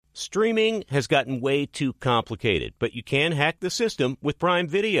Streaming has gotten way too complicated, but you can hack the system with Prime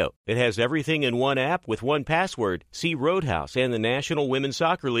Video. It has everything in one app with one password. See Roadhouse and the National Women's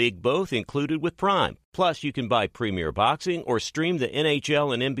Soccer League both included with Prime. Plus, you can buy Premier Boxing or stream the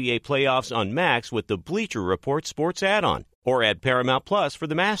NHL and NBA playoffs on Max with the Bleacher Report Sports add-on. Or add Paramount Plus for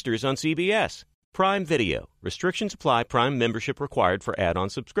the Masters on CBS. Prime Video. Restrictions apply. Prime membership required for add-on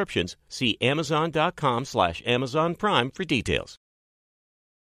subscriptions. See Amazon.com/Amazon Prime for details.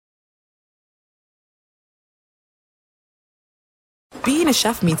 Being a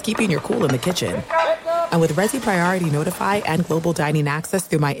chef means keeping your cool in the kitchen. And with Resi Priority Notify and Global Dining Access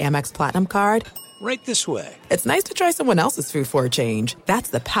through my Amex Platinum card, right this way. It's nice to try someone else's food for a change. That's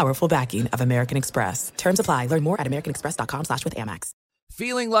the powerful backing of American Express. Terms apply. Learn more at americanexpress.com/withAmex.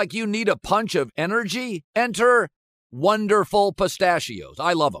 Feeling like you need a punch of energy? Enter Wonderful Pistachios.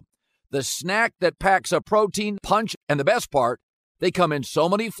 I love them. The snack that packs a protein punch, and the best part, they come in so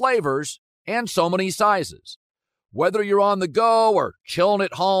many flavors and so many sizes. Whether you're on the go or chilling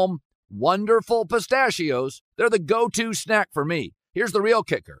at home, Wonderful Pistachios, they're the go-to snack for me. Here's the real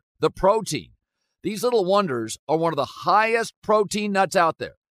kicker, the protein. These little wonders are one of the highest protein nuts out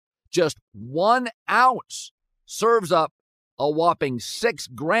there. Just 1 ounce serves up a whopping 6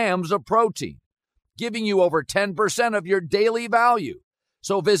 grams of protein, giving you over 10% of your daily value.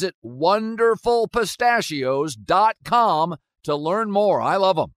 So visit wonderfulpistachios.com to learn more. I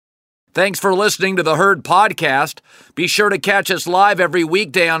love them. Thanks for listening to the Herd Podcast. Be sure to catch us live every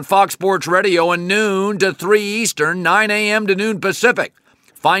weekday on Fox Sports Radio at noon to 3 Eastern, 9 a.m. to noon Pacific.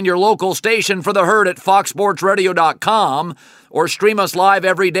 Find your local station for the Herd at foxsportsradio.com or stream us live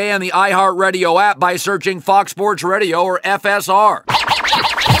every day on the iHeartRadio app by searching Fox Sports Radio or FSR. Now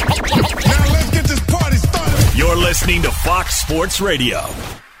let's get this party started. You're listening to Fox Sports Radio.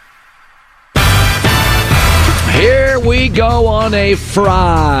 Here we go on a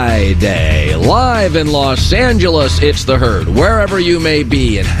Friday. Live in Los Angeles, it's the Herd. Wherever you may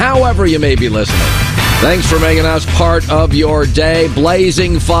be and however you may be listening. Thanks for making us part of your day.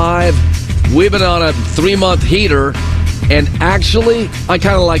 Blazing 5. We've been on a 3-month heater, and actually, I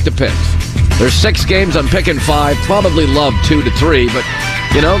kind of like the picks. There's 6 games, I'm picking 5. Probably love 2 to 3, but,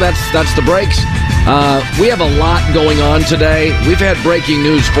 you know, that's the breaks. We have a lot going on today. We've had breaking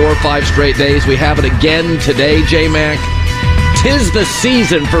news 4 or 5 straight days. We have it again today, J-Mac. 'Tis the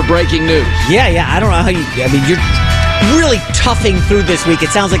season for breaking news. Yeah, I don't know how you... I mean, you're really toughing through this week. It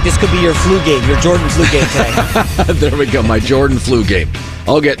sounds like this could be your flu game, your Jordan flu game today. There we go, my Jordan flu game.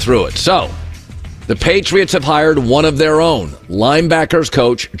 I'll get through it. So, the Patriots have hired one of their own, linebackers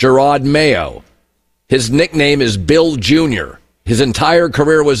coach Gerard Mayo. His nickname is Bill Jr. His entire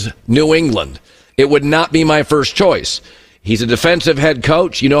career was New England. It would not be my first choice. He's a defensive head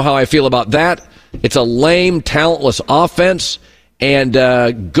coach. You know how I feel about that. It's a lame, talentless offense, and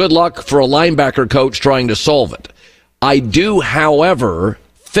good luck for a linebacker coach trying to solve it. I do, however,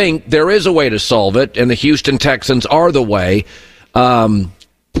 think there is a way to solve it, and the Houston Texans are the way. Got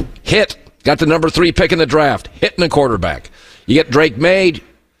the number 3 pick in the draft, hitting a quarterback. You get Drake May,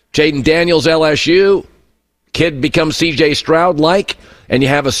 Jaden Daniels, LSU, kid becomes C.J. Stroud-like, and you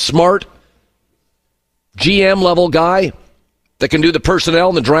have a smart GM-level guy that can do the personnel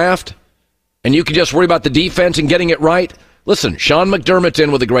in the draft, and you can just worry about the defense and getting it right. Listen, Sean McDermott's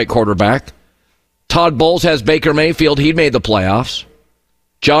in with a great quarterback. Todd Bowles has Baker Mayfield. He made the playoffs.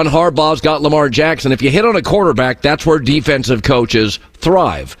 John Harbaugh's got Lamar Jackson. If you hit on a quarterback, that's where defensive coaches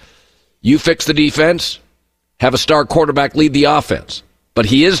thrive. You fix the defense, have a star quarterback lead the offense. But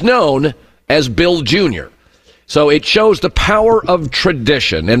he is known as Bill Jr., so it shows the power of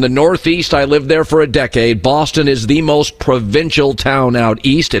tradition. In the Northeast, I lived there for a decade. Boston is the most provincial town out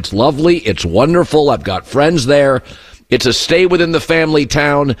east. It's lovely. It's wonderful. I've got friends there. It's a stay-within-the-family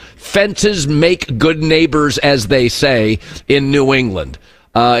town. Fences make good neighbors, as they say, in New England.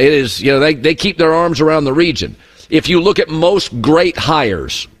 It is, you know, they keep their arms around the region. If you look at most great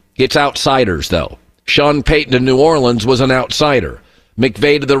hires, it's outsiders, though. Sean Payton to New Orleans was an outsider.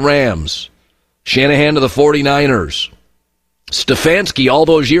 McVay to the Rams. Shanahan to the 49ers. Stefanski, all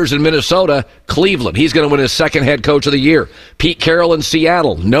those years in Minnesota, Cleveland. He's going to win his second head coach of the year. Pete Carroll in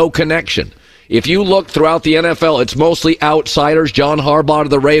Seattle, no connection. If you look throughout the NFL, it's mostly outsiders. John Harbaugh to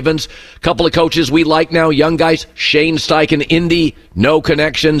the Ravens. A couple of coaches we like now, young guys. Shane Steichen, Indy, no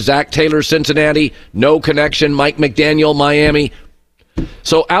connection. Zach Taylor, Cincinnati, no connection. Mike McDaniel, Miami.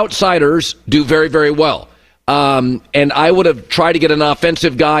 So outsiders do very, very well. And I would have tried to get an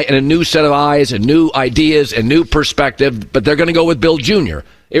offensive guy and a new set of eyes and new ideas and new perspective, but they're going to go with Bill Jr.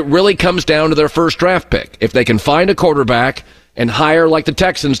 It really comes down to their first draft pick. If they can find a quarterback and hire, like the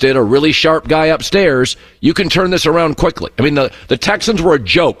Texans did, a really sharp guy upstairs, you can turn this around quickly. I mean, the Texans were a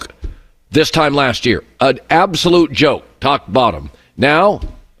joke this time last year. An absolute joke, top to bottom. Now,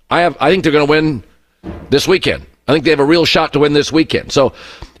 I think they're going to win this weekend. I think they have a real shot to win this weekend. So,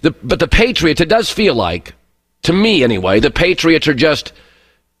 but the Patriots, it does feel like, to me anyway, the Patriots are just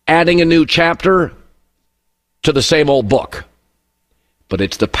adding a new chapter to the same old book. But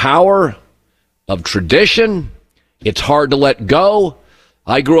it's the power of tradition. It's hard to let go.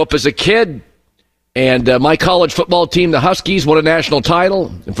 I grew up as a kid, and my college football team, the Huskies, won a national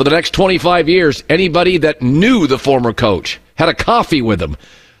title. And for the next 25 years, anybody that knew the former coach, had a coffee with him,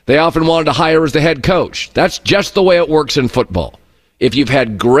 they often wanted to hire as the head coach. That's just the way it works in football. If you've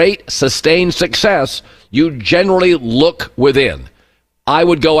had great, sustained success, you generally look within. I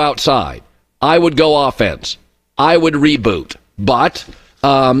would go outside. I would go offense. I would reboot. But,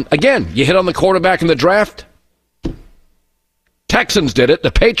 again, you hit on the quarterback in the draft. Texans did it.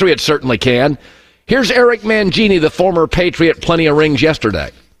 The Patriots certainly can. Here's Eric Mangini, the former Patriot, plenty of rings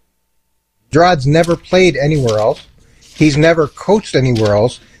yesterday. Gerard's never played anywhere else. He's never coached anywhere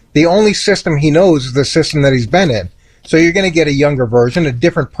else. The only system he knows is the system that he's been in. So you're going to get a younger version, a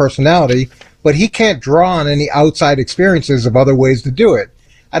different personality, but he can't draw on any outside experiences of other ways to do it.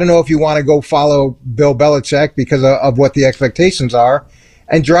 I don't know if you want to go follow Bill Belichick because of what the expectations are.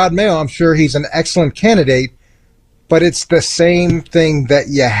 And Gerard Mayo, I'm sure he's an excellent candidate, but it's the same thing that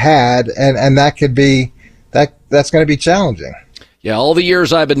you had, and that could be that's going to be challenging. Yeah, all the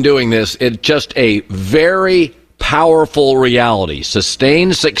years I've been doing this, it's just a very powerful reality.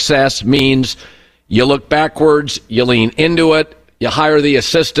 Sustained success means you look backwards, you lean into it, you hire the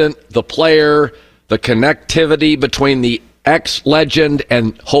assistant, the player, the connectivity between the ex-legend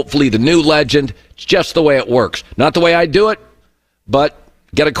and hopefully the new legend. It's just the way it works. Not the way I do it, but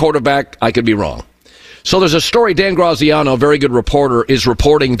get a quarterback, I could be wrong. So there's a story, Dan Graziano, a very good reporter, is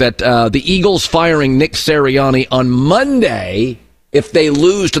reporting that the Eagles firing Nick Sirianni on Monday, if they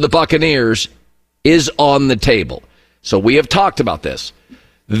lose to the Buccaneers, is on the table. So we have talked about this.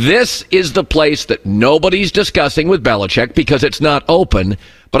 This is the place that nobody's discussing with Belichick because it's not open,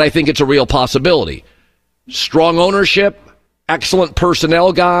 but I think it's a real possibility. Strong ownership, excellent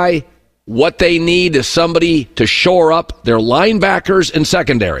personnel guy. What they need is somebody to shore up their linebackers and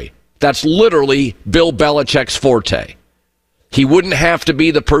secondary. That's literally Bill Belichick's forte. He wouldn't have to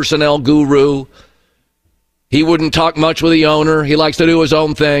be the personnel guru. He wouldn't talk much with the owner. He likes to do his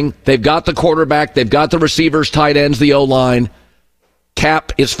own thing. They've got the quarterback. They've got the receivers, tight ends, the O-line.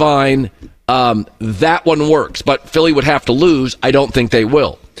 Cap is fine. That one works. But Philly would have to lose. I don't think they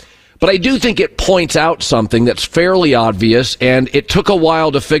will. But I do think it points out something that's fairly obvious, and it took a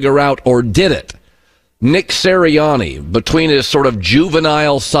while to figure out, or did it? Nick Sirianni, between his sort of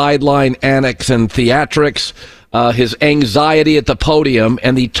juvenile sideline antics and theatrics, his anxiety at the podium,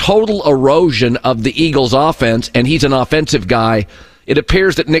 and the total erosion of the Eagles' offense, and he's an offensive guy, it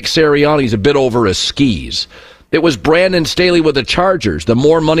appears that Nick Sirianni's a bit over his skis. It was Brandon Staley with the Chargers. The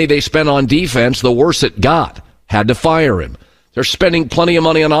more money they spent on defense, the worse it got. Had to fire him. They're spending plenty of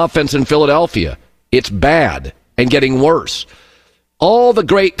money on offense in Philadelphia. It's bad and getting worse. All the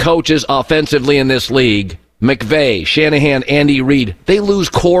great coaches offensively in this league, McVay, Shanahan, Andy Reid, they lose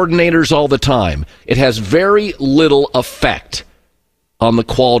coordinators all the time. It has very little effect on the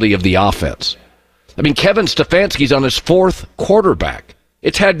quality of the offense. I mean, Kevin Stefanski's on his fourth quarterback.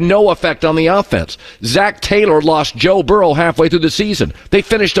 It's had no effect on the offense. Zach Taylor lost Joe Burrow halfway through the season. They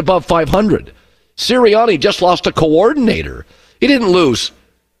finished above 500. Sirianni just lost a coordinator. He didn't lose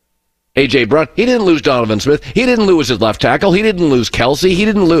A.J. Brown. He didn't lose Donovan Smith. He didn't lose his left tackle. He didn't lose Kelsey.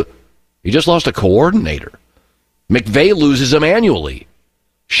 He just lost a coordinator. McVay loses him annually.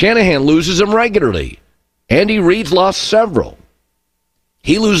 Shanahan loses him regularly. Andy Reid's lost several.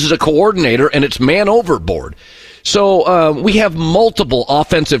 He loses a coordinator, and it's man overboard. So we have multiple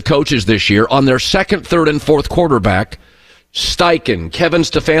offensive coaches this year on their second, third, and fourth quarterback. Steichen, Kevin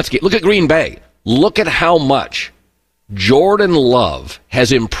Stefanski. Look at Green Bay. Look at how much Jordan Love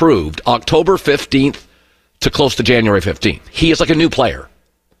has improved October 15th to close to January 15th. He is like a new player.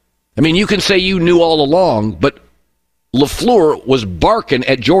 I mean, you can say you knew all along, but LaFleur was barking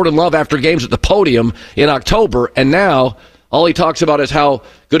at Jordan Love after games at the podium in October, and now all he talks about is how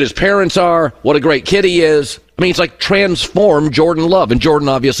good his parents are, what a great kid he is. I mean, it's like transform Jordan Love, and Jordan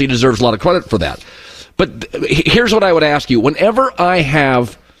obviously deserves a lot of credit for that. But here's what I would ask you. Whenever I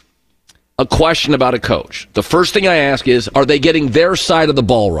have a question about a coach, the first thing I ask is, are they getting their side of the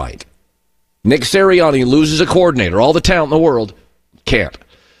ball right? Nick Sirianni loses a coordinator, all the talent in the world, can't.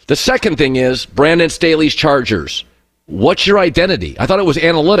 The second thing is Brandon Staley's Chargers. What's your identity? I thought it was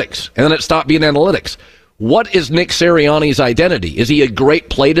analytics, and then it stopped being analytics. What is Nick Sirianni's identity? Is he a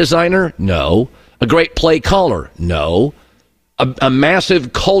great play designer? No. A great play caller? No. A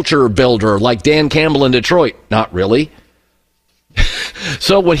massive culture builder like Dan Campbell in Detroit? Not really.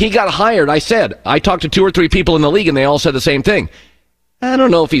 So when he got hired, I talked to 2 or 3 people in the league, and they all said the same thing. I don't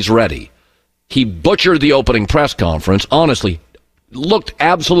know if he's ready. He butchered the opening press conference. Honestly, looked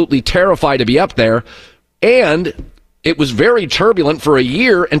absolutely terrified to be up there. And it was very turbulent for a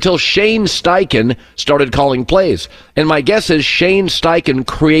year until Shane Steichen started calling plays. And my guess is Shane Steichen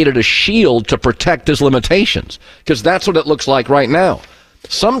created a shield to protect his limitations, because that's what it looks like right now.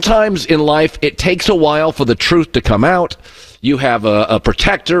 Sometimes in life, it takes a while for the truth to come out. You have a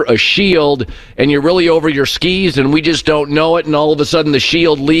protector, a shield, and you're really over your skis, and we just don't know it, and all of a sudden the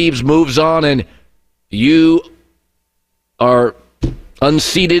shield leaves, moves on, and you are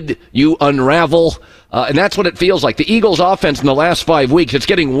unseated, you unravel, and that's what it feels like. The Eagles' offense in the last 5 weeks, it's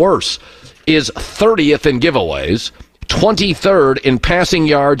getting worse, is 30th in giveaways, 23rd in passing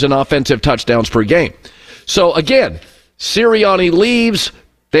yards and offensive touchdowns per game. So, again, Sirianni leaves.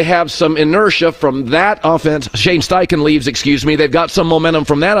 They have some inertia from that offense. Shane Steichen leaves, They've got some momentum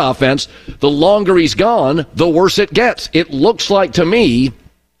from that offense. The longer he's gone, the worse it gets. It looks like to me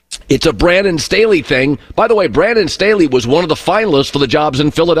it's a Brandon Staley thing. By the way, Brandon Staley was one of the finalists for the jobs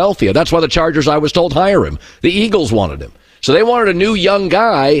in Philadelphia. That's why the Chargers, I was told, hire him. The Eagles wanted him. So they wanted a new young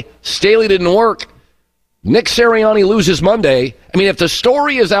guy. Staley didn't work. Nick Sirianni loses Monday. I mean, if the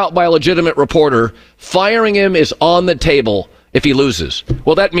story is out by a legitimate reporter, firing him is on the table if he loses.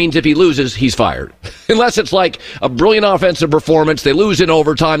 Well, that means if he loses, he's fired. Unless it's like a brilliant offensive performance, they lose in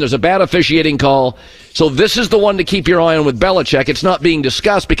overtime, there's a bad officiating call. So this is the one to keep your eye on with Belichick. It's not being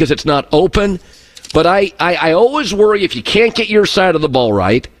discussed because it's not open. But I always worry if you can't get your side of the ball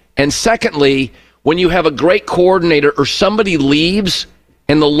right. And secondly, when you have a great coordinator or somebody leaves,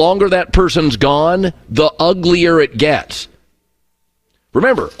 and the longer that person's gone, the uglier it gets.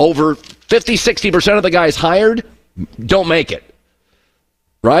 Remember, over 50, 60% of the guys hired don't make it,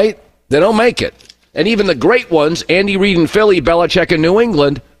 right? They don't make it. And even the great ones, Andy Reid in Philly, Belichick in New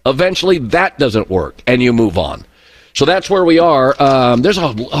England, eventually that doesn't work, and you move on. So that's where we are. There's a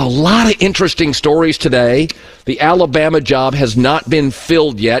lot of interesting stories today. The Alabama job has not been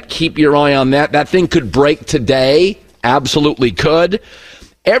filled yet. Keep your eye on that. That thing could break today. Absolutely could.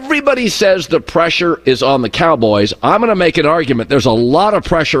 Everybody says the pressure is on the Cowboys. I'm going to make an argument. There's a lot of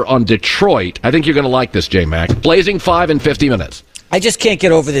pressure on Detroit. I think you're going to like this, J-Mac. Blazing 5 in 50 minutes. I just can't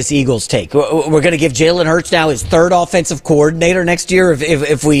get over this Eagles take. We're going to give Jalen Hurts now his 3rd offensive coordinator next year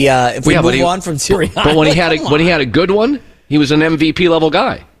if we move on from Sirianni. But when he had a good one, he was an MVP level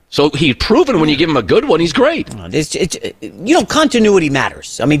guy. So he's proven when you give him a good one, he's great. Continuity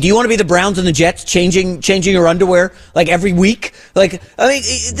matters. I mean, do you want to be the Browns and the Jets changing your underwear like every week?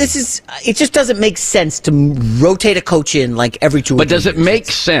 It just doesn't make sense to rotate a coach in like every 2 weeks. But does it make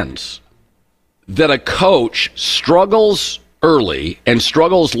sense that a coach struggles early and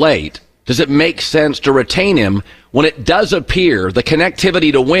struggles late? Does it make sense to retain him when it does appear the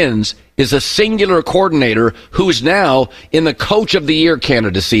connectivity to wins is a singular coordinator who's now in the Coach of the Year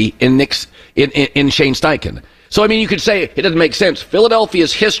candidacy in Shane Steichen? So, I mean, you could say it doesn't make sense.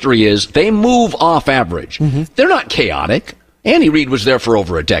 Philadelphia's history is they move off average. Mm-hmm. They're not chaotic. Andy Reid was there for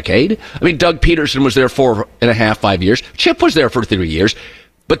over a decade. I mean, Doug Peterson was there 4.5, 5 years. Chip was there for 3 years.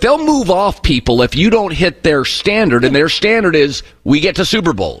 But they'll move off people if you don't hit their standard, and their standard is we get to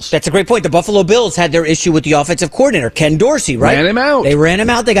Super Bowls. That's a great point. The Buffalo Bills had their issue with the offensive coordinator, Ken Dorsey, right? Ran him out. They ran him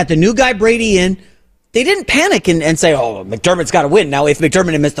out. They got the new guy, Brady, in. They didn't panic and say, oh, McDermott's got to win. Now, if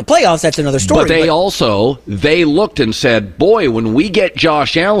McDermott had missed the playoffs, that's another story. But they looked and said, boy, when we get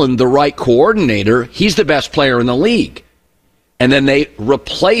Josh Allen, the right coordinator, he's the best player in the league. And then they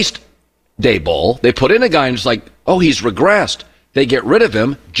replaced Daboll. They put in a guy and it's like, oh, he's regressed. They get rid of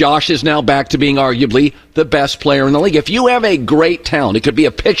him. Josh is now back to being arguably the best player in the league. If you have a great talent, it could be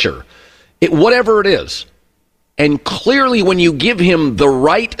a pitcher, whatever it is, and clearly when you give him the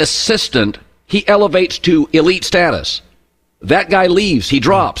right assistant, he elevates to elite status. That guy leaves. He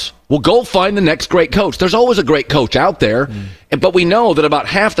drops. Well, go find the next great coach. There's always a great coach out there, but we know that about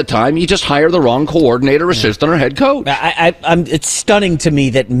half the time you just hire the wrong coordinator, assistant, or head coach. It's stunning to me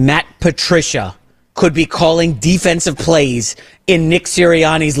that Matt Patricia could be calling defensive plays in Nick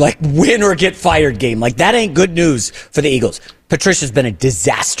Sirianni's win or get fired game. That ain't good news for the Eagles. Patricia's been a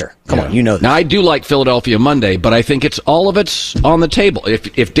disaster. Come on, you know that. Now, I do like Philadelphia Monday, but I think it's on the table.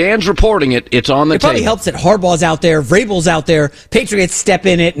 If Dan's reporting it, it's on the table. It probably helps that Harbaugh's out there, Vrabel's out there, Patriots step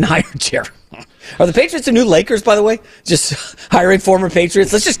in it and hire Jerry. Are the Patriots the new Lakers, by the way? Just hiring former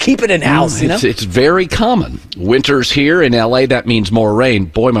Patriots? Let's just keep it in-house, It's very common. Winter's here in L.A., that means more rain.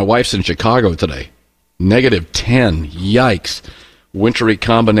 Boy, my wife's in Chicago today. -10. Yikes. Wintry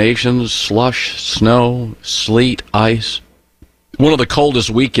combinations, slush, snow, sleet, ice. One of the coldest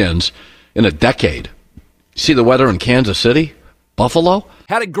weekends in a decade. See the weather in Kansas City? Buffalo?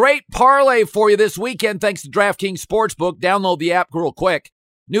 Had a great parlay for you this weekend thanks to DraftKings Sportsbook. Download the app real quick.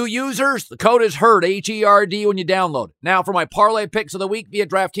 New users, the code is HERD, H-E-R-D, when you download it. Now for my parlay picks of the week via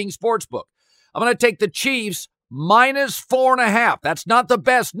DraftKings Sportsbook. I'm going to take the Chiefs -4.5. That's not the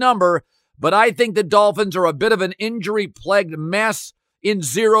best number, but I think the Dolphins are a bit of an injury-plagued mess in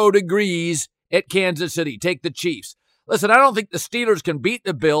 0 degrees at Kansas City. Take the Chiefs. Listen, I don't think the Steelers can beat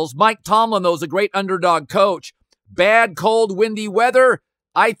the Bills. Mike Tomlin, though, is a great underdog coach. Bad, cold, windy weather.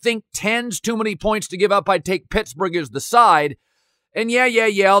 I think 10's too many points to give up. I'd take Pittsburgh as the side. And yeah,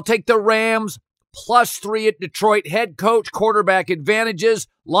 I'll take the Rams +3 at Detroit. Head coach, quarterback advantages.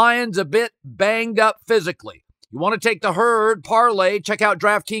 Lions a bit banged up physically. You want to take the herd parlay, check out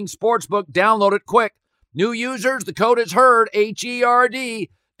DraftKings Sportsbook. Download it quick. New users, the code is HERD, H-E-R-D.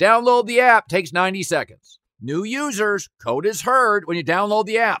 Download the app. Takes 90 seconds. New users, code is HERD when you download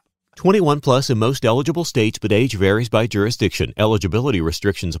the app. 21 plus in most eligible states, but age varies by jurisdiction. Eligibility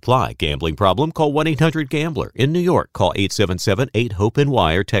restrictions apply. Gambling problem? Call 1-800-GAMBLER. In New York, call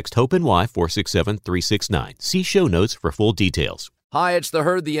 877-8-HOPE-NY or text HOPE-NY 467-369. See show notes for full details. Hi, it's the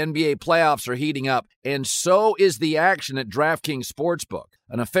herd. The NBA playoffs are heating up, and so is the action at DraftKings Sportsbook,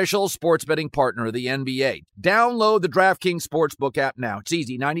 an official sports betting partner of the NBA. Download the DraftKings Sportsbook app now. It's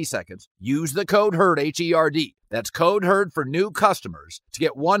easy, 90 seconds. Use the code HERD, H-E-R-D. That's code HERD for new customers to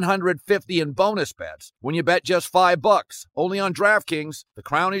get $150 in bonus bets when you bet just $5. Only on DraftKings. The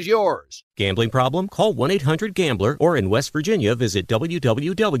crown is yours. Gambling problem? Call 1-800-GAMBLER or in West Virginia, visit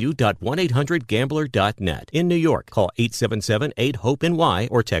www.1800gambler.net. In New York, call 877-8-HOPE-NY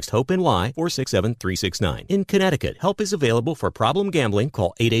or text HOPE-NY 467-369. In Connecticut, help is available for problem gambling.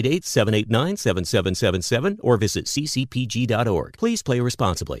 Call 888-789-7777 or visit ccpg.org. Please play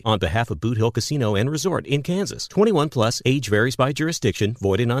responsibly. On behalf of Boot Hill Casino and Resort in Kansas. 21 plus, age varies by jurisdiction,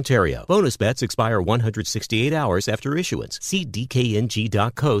 void in Ontario. Bonus bets expire 168 hours after issuance. See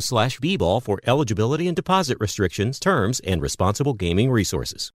dkng.co/bball for eligibility and deposit restrictions, terms, and responsible gaming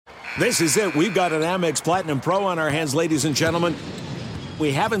resources. This is it. We've got an Amex Platinum Pro on our hands, ladies and gentlemen.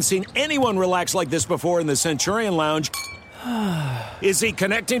 We haven't seen anyone relax like this before in the Centurion Lounge. Is he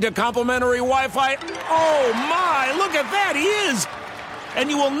connecting to complimentary Wi-Fi? Oh, my. Look at that. He is. And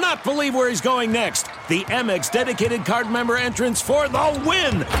you will not believe where he's going next. The Amex dedicated card member entrance for the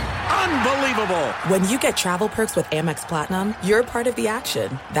win. Unbelievable. When you get travel perks with Amex Platinum, you're part of the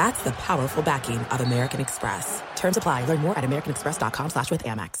action. That's the powerful backing of American Express. Terms apply. Learn more at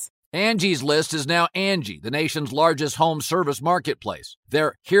americanexpress.com/withAmex. Angie's List is now Angie, the nation's largest home service marketplace.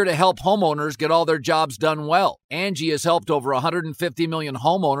 They're here to help homeowners get all their jobs done well. Angie has helped over 150 million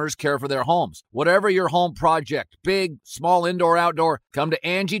homeowners care for their homes. Whatever your home project, big, small, indoor, outdoor, come to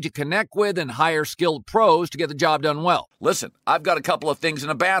Angie to connect with and hire skilled pros to get the job done well. Listen, I've got a couple of things in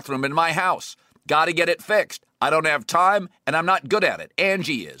a bathroom in my house. Got to get it fixed. I don't have time, and I'm not good at it.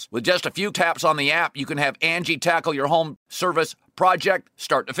 Angie is. With just a few taps on the app, you can have Angie tackle your home service project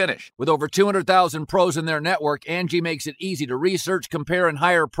start to finish. With over 200,000 pros in their network, Angie makes it easy to research, compare, and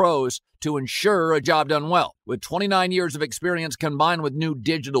hire pros to ensure a job done well. With 29 years of experience combined with new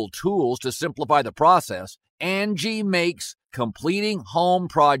digital tools to simplify the process, Angie makes completing home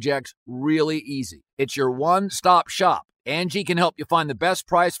projects really easy. It's your one-stop shop. Angie can help you find the best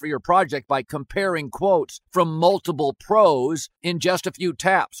price for your project by comparing quotes from multiple pros in just a few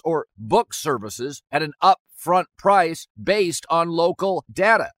taps, or book services at an upfront price based on local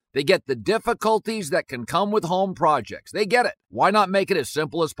data. They get the difficulties that can come with home projects. They get it. Why not make it as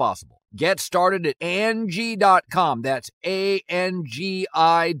simple as possible? Get started at Angie.com. That's ANGI.com,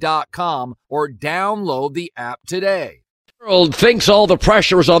 or download the app today. The world thinks all the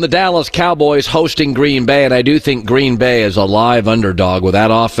pressure is on the Dallas Cowboys hosting Green Bay, and I do think Green Bay is a live underdog with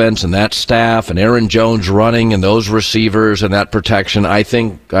that offense and that staff and Aaron Jones running and those receivers and that protection. I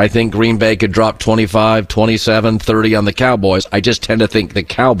think Green Bay could drop 25, 27, 30 on the Cowboys. I just tend to think the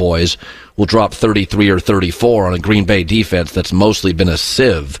Cowboys will drop 33 or 34 on a Green Bay defense that's mostly been a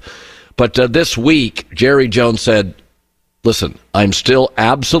sieve. But this week, Jerry Jones said, listen, I'm still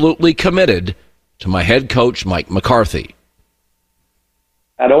absolutely committed to my head coach, Mike McCarthy.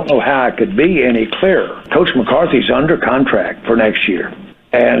 I don't know how I could be any clearer. Coach McCarthy's under contract for next year,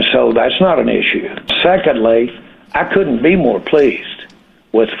 and so that's not an issue. Secondly, I couldn't be more pleased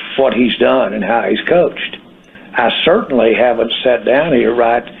with what he's done and how he's coached. I certainly haven't sat down here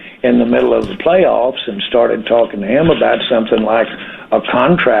right in the middle of the playoffs and started talking to him about something like a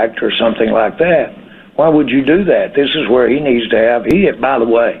contract or something like that. Why would you do that? This is where he needs to have. He, by the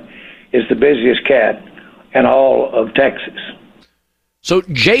way, is the busiest cat in all of Texas. So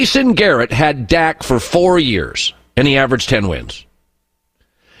Jason Garrett had Dak for 4 years, and he averaged 10 wins.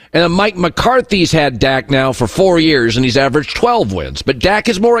 And then Mike McCarthy's had Dak now for 4 years, and he's averaged 12 wins. But Dak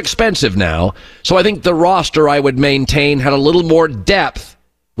is more expensive now, so I think the roster, I would maintain, had a little more depth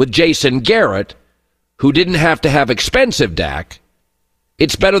with Jason Garrett, who didn't have to have expensive Dak.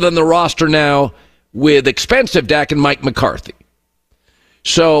 It's better than the roster now with expensive Dak and Mike McCarthy.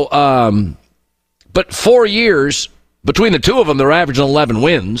 So, but 4 years, between the two of them, they're averaging 11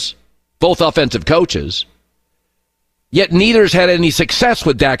 wins, both offensive coaches. Yet neither's had any success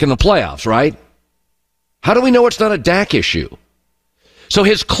with Dak in the playoffs, right? How do we know it's not a Dak issue? So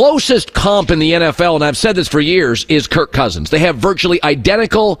his closest comp in the NFL, and I've said this for years, is Kirk Cousins. They have virtually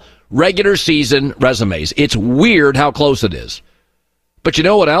identical regular season resumes. It's weird how close it is. But you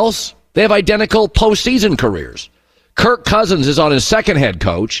know what else? They have identical postseason careers. Kirk Cousins is on his second head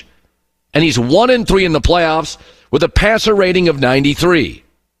coach, and he's 1-3 in the playoffs with a passer rating of 93,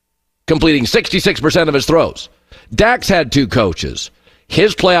 completing 66% of his throws. Dak's had 2 coaches.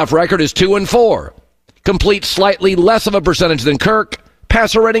 His playoff record is 2-4. Completes slightly less of a percentage than Kirk.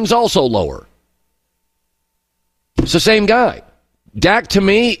 Passer rating's also lower. It's the same guy. Dak, to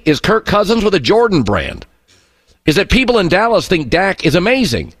me, is Kirk Cousins with a Jordan brand. Is that people in Dallas think Dak is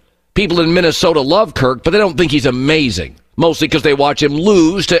amazing. People in Minnesota love Kirk, but they don't think he's amazing. Mostly because they watch him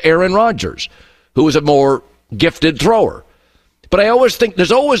lose to Aaron Rodgers, who is a more gifted thrower. But I always think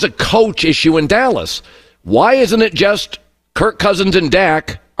there's always a coach issue in Dallas. Why isn't it just Kirk Cousins and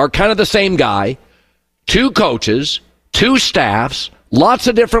Dak are kind of the same guy, 2 coaches, 2 staffs, lots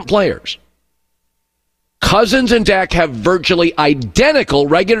of different players? Cousins and Dak have virtually identical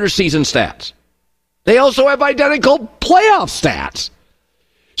regular season stats. They also have identical playoff stats.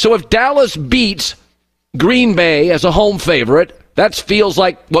 So if Dallas beats Green Bay as a home favorite, that feels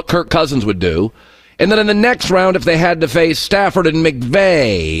like what Kirk Cousins would do. And then in the next round, if they had to face Stafford and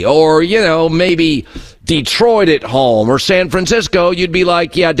McVay, or, maybe Detroit at home or San Francisco, you'd be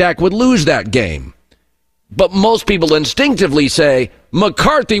like, yeah, Dak would lose that game. But most people instinctively say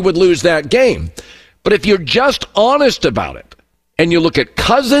McCarthy would lose that game. But if you're just honest about it, and you look at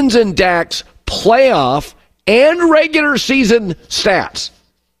Cousins and Dak's playoff and regular season stats,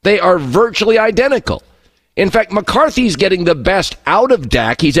 they are virtually identical. In fact, McCarthy's getting the best out of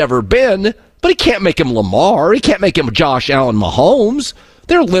Dak he's ever been, but he can't make him Lamar. He can't make him Josh Allen Mahomes.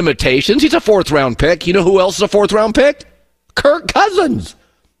 There are limitations. He's a 4th-round pick. You know who else is a 4th-round pick? Kirk Cousins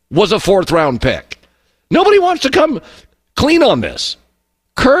was a 4th-round pick. Nobody wants to come clean on this.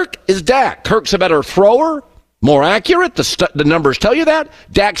 Kirk is Dak. Kirk's a better thrower, more accurate. The numbers tell you that.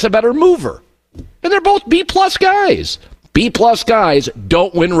 Dak's a better mover. And they're both B-plus guys. B-plus guys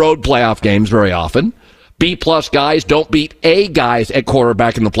don't win road playoff games very often. B-plus guys don't beat A guys at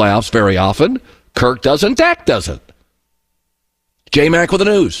quarterback in the playoffs very often. Kirk doesn't, Dak doesn't. J-Mac with the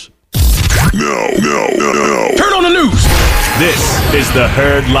news. No. Turn on the news. This is the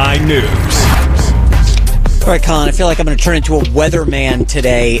Herd Line News. All right, Colin, I feel like I'm going to turn into a weatherman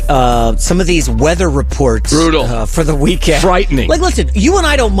today. Some of these weather reports brutal for the weekend. Frightening. Like, listen, you and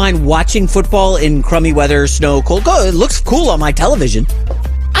I don't mind watching football in crummy weather, snow, cold. It looks cool on my television.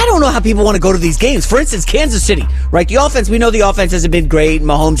 I don't know how people want to go to these games. For instance, Kansas City, right? The offense, we know the offense hasn't been great.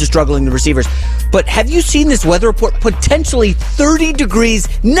 Mahomes is struggling, the receivers. But have you seen this weather report? Potentially 30 degrees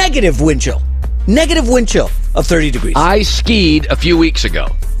negative wind chill. Negative wind chill of 30 degrees. I skied a few weeks ago,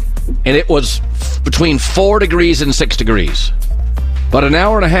 and it was between 4 degrees and 6 degrees. But an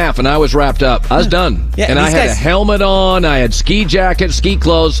hour and a half, and I was wrapped up. I was done. Yeah, and I had a helmet on. I had ski jacket, ski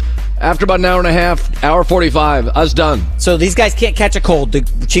clothes. After about an hour and a half, hour 45, I was done. So these guys can't catch a cold, the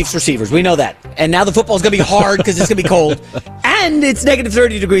Chiefs receivers. We know that. And now the football's going to be hard because it's going to be cold. And it's negative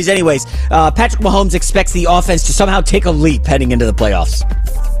 30 degrees anyways. Patrick Mahomes expects the offense to somehow take a leap heading into the playoffs.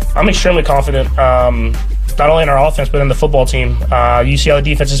 I'm extremely confident, not only in our offense, but in the football team. You see how the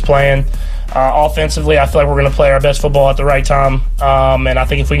defense is playing. Offensively, I feel like we're going to play our best football at the right time. And I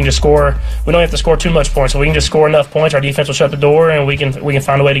think if we can just score, we don't have to score too much points. If we can just score enough points, our defense will shut the door, and we can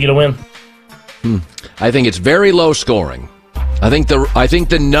find a way to get a win. I think it's very low scoring. I think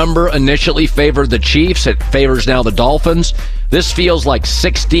the number initially favored the Chiefs. It favors now the Dolphins. This feels like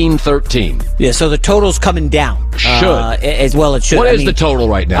 16-13. Yeah, so the total's coming down. Should. As well it should. What is the total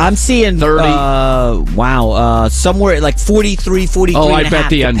right now? I'm seeing 30. Somewhere like 43, 43 Oh, and I a bet half,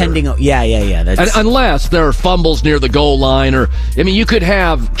 the under. depending on, yeah. That's, unless there are fumbles near the goal line, or, you could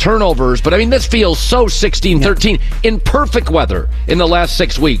have turnovers, but, this feels so 16-13. Yeah. In perfect weather in the last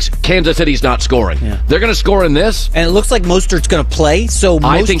 6 weeks, Kansas City's not scoring. Yeah. They're going to score in this. And it looks like Mostert's going to play, so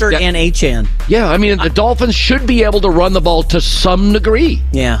Mostert and Achane. Yeah, the Dolphins should be able to run the ball to to some degree.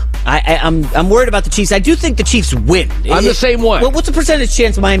 Yeah, I'm worried about the Chiefs. I do think the Chiefs win. I'm the same way. What's the percentage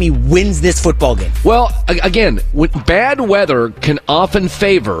chance Miami wins this football game? Well, again, bad weather can often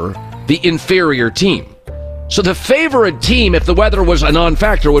favor the inferior team. So the favorite team, if the weather was a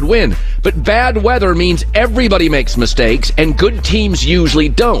non-factor, would win. But bad weather means everybody makes mistakes, and good teams usually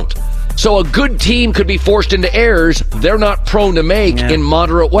don't. So a good team could be forced into errors they're not prone to make in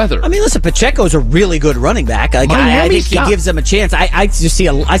moderate weather. I mean, listen, Pacheco's a really good running back. I think he gives them a chance. I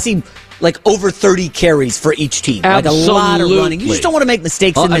see like over 30 carries for each team. Absolutely. Like a lot of running. You just don't want to make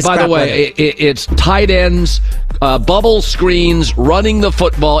mistakes in this. By the way, it's tight ends, bubble screens, running the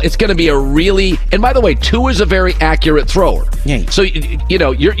football. It's going to be a really. And by the way, Tua is a very accurate thrower. Yeah. So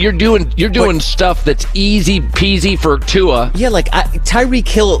you're doing stuff that's easy peasy for Tua. Yeah, like Tyreek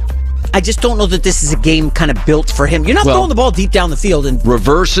Hill. I just don't know that this is a game kind of built for him. You're not throwing the ball deep down the field. And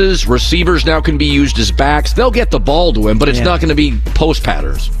reverses, receivers now can be used as backs. They'll get the ball to him, but it's not going to be post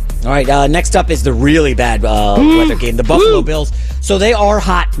patterns. All right, next up is the really bad weather game, the Buffalo Bills. So they are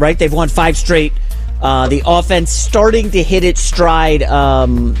hot, right? They've won 5 straight. The offense starting to hit its stride.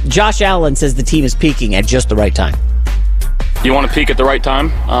 Josh Allen says the team is peaking at just the right time. You want to peak at the right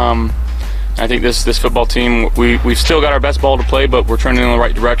time. I think this football team, we've still got our best ball to play, but we're trending in the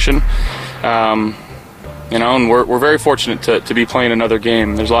right direction. And we're very fortunate to be playing another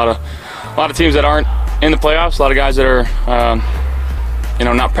game. There's a lot of teams that aren't in the playoffs. A lot of guys that are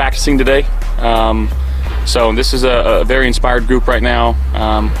not practicing today. So this is a very inspired group right now.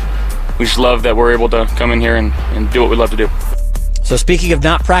 We just love that we're able to come in here and do what we love to do. So speaking of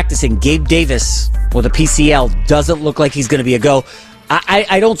not practicing, Gabe Davis with a PCL doesn't look like he's going to be a go.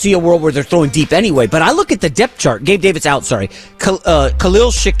 I don't see a world where they're throwing deep anyway, but I look at the depth chart. Gabe Davis out, sorry.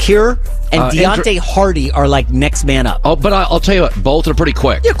 Khalil Shakir and Deontay Hardy are like next man up. Oh, but I'll tell you what, both are pretty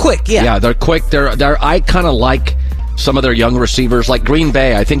quick. They're quick, yeah. Yeah, they're quick. I kind of like some of their young receivers, like Green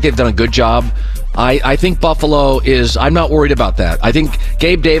Bay. I think they've done a good job. I think Buffalo is. I'm not worried about that. I think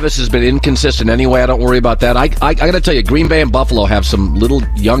Gabe Davis has been inconsistent anyway. I don't worry about that. I got to tell you, Green Bay and Buffalo have some little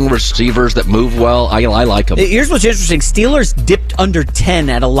young receivers that move well. I like them. Here's what's interesting. Steelers dipped under 10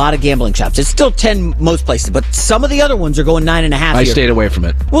 at a lot of gambling shops. It's still 10 most places, but some of the other ones are going 9.5. I stayed away from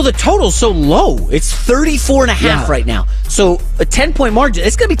it. Well, the total's so low. It's 34.5 right now. So a 10-point margin.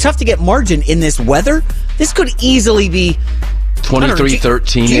 It's going to be tough to get margin in this weather. This could easily be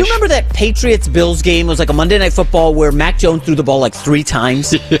 23-13. Do you remember that Patriots-Bills game? It was like a Monday Night Football where Mac Jones threw the ball like 3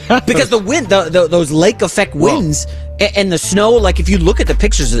 times. Because the wind, those lake effect winds and the snow, like if you look at the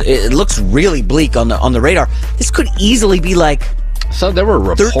pictures, it looks really bleak on the radar. This could easily be like So there were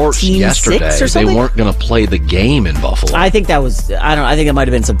reports yesterday they weren't going to play the game in Buffalo. I think that was, I think it might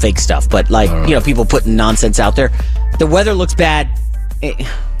have been some fake stuff, but people putting nonsense out there. The weather looks bad.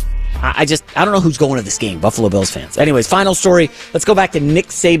 I don't know who's going to this game, Buffalo Bills fans. Anyways, final story. Let's go back to Nick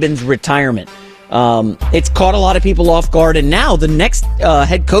Saban's retirement. It's caught a lot of people off guard, and now the next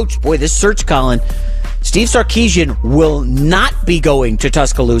head coach, boy, this search, Colin, Steve Sarkisian will not be going to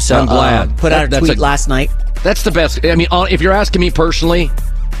Tuscaloosa. I'm glad. Put out a tweet last night. That's the best. I mean, if you're asking me personally,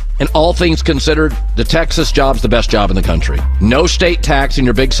 and all things considered, the Texas job's the best job in the country. No state tax in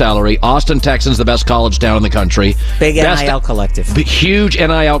your big salary. Austin, Texas, the best college town in the country. Big NIL collective. Huge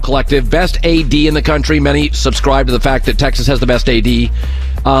NIL collective. Best AD in the country. Many subscribe to the fact that Texas has the best AD.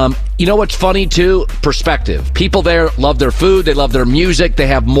 You know what's funny, too? Perspective. People there love their food. They love their music. They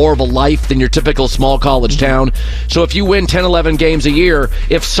have more of a life than your typical small college town. So if you win 10, 11 games a year,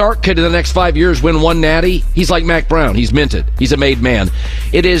 if Sark could in the next 5 years win one natty, he's like Mac Brown. He's minted. He's a made man.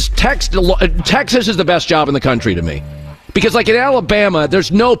 It is Texas is the best job in the country to me. Because like in Alabama,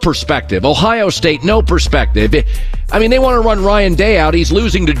 there's no perspective. Ohio State, no perspective. I mean, they want to run Ryan Day out. He's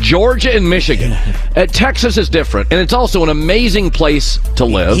losing to Georgia and Michigan. Texas is different, and it's also an amazing place to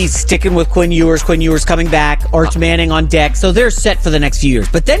live. He's sticking with Quinn Ewers. Quinn Ewers coming back. Arch Manning on deck. So they're set for the next few years.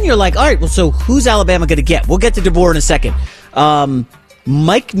 But then you're like, all right, well, so who's Alabama going to get? We'll get to DeBoer in a second.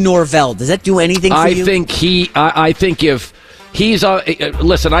 Mike Norvell, does that do anything for you? I think if he's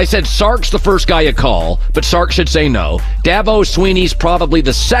listen, I said Sark's the first guy you call, but Sark should say no. Dabo Sweeney's probably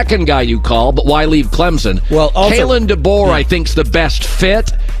the second guy you call, but why leave Clemson? Well, also, Kalen DeBoer, I think's the best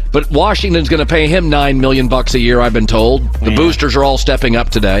fit, but Washington's going to pay him $9 million a year, I've been told. The boosters are all stepping up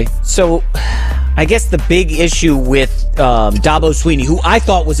today. So I guess the big issue with Dabo Sweeney, who I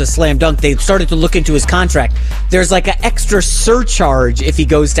thought was a slam dunk, they started to look into his contract. There's like an extra surcharge if he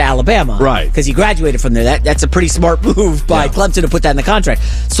goes to Alabama. Right. Because he graduated from there. That's a pretty smart move by Clemson to put that in the contract.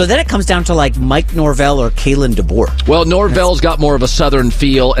 So then it comes down to like Mike Norvell or Kalen DeBoer. Well, Norvell's got more of a southern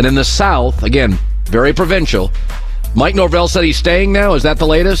feel, and in the South, again, very provincial, Mike Norvell said he's staying now. Is that the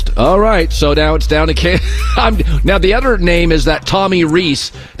latest? All right, so now it's down to now the other name is that Tommy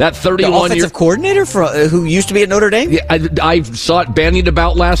Reese, that 31-year offensive coordinator who used to be at Notre Dame. Yeah, I saw it bandied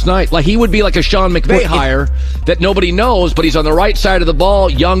about last night. Like he would be like a Sean McVay hire that nobody knows, but he's on the right side of the ball,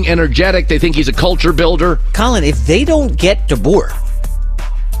 young, energetic. They think he's a culture builder. Colin, if they don't get DeBoer,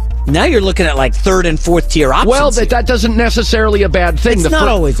 now you're looking at like third and fourth tier options. Well, that doesn't necessarily a bad thing. It's not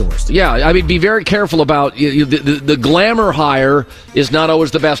always the worst. Yeah, I mean, be very careful about the glamour hire is not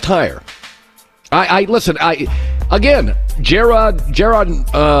always the best hire. Listen. Again, Gerard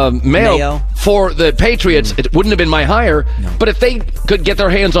Mayo for the Patriots, it wouldn't have been my hire. No. But if they could get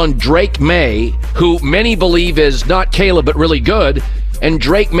their hands on Drake May, who many believe is not Caleb but really good, and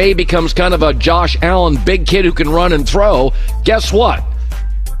Drake May becomes kind of a Josh Allen big kid who can run and throw, guess what?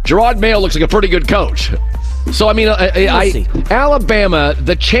 Gerard Mayo looks like a pretty good coach. So, I mean, Alabama,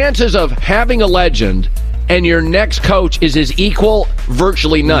 the chances of having a legend and your next coach is his equal,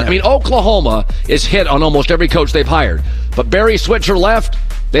 virtually none. I mean, Oklahoma is hit on almost every coach they've hired. But Barry Switzer left.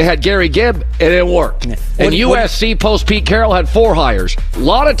 They had Gary Gibb. It didn't work. And USC post Pete Carroll had 4 hires. A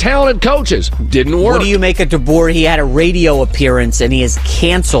lot of talented coaches. Didn't work. What do you make of DeBoer? He had a radio appearance, and he has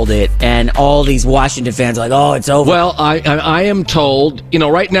canceled it. And all these Washington fans are like, oh, it's over. Well, I am told,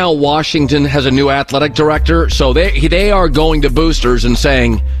 right now Washington has a new athletic director. So they are going to boosters and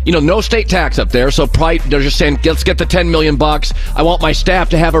saying, no state tax up there. So probably they're just saying, let's get the $10 million. I want my staff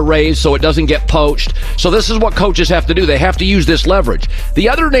to have a raise so it doesn't get poached. So this is what coaches have to do. They have to use this leverage. The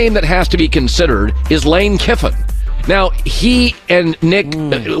other name that has to be considered is Lane Kiffin. Now, he and Nick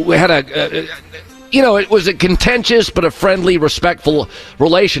had it was a contentious but a friendly, respectful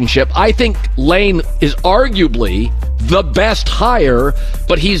relationship. I think Lane is arguably the best hire,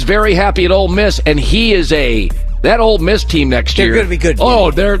 but he's very happy at Ole Miss, and he is that Ole Miss team next year. They're going to be good.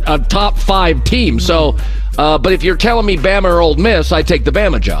 Oh, they're a top 5 team. So, but if you're telling me Bama or Ole Miss, I take the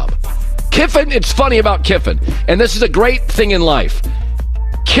Bama job. Kiffin, it's funny about Kiffin, and this is a great thing in life.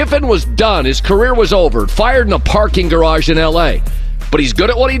 Kiffin was done. His career was over. Fired in a parking garage in L.A. But he's good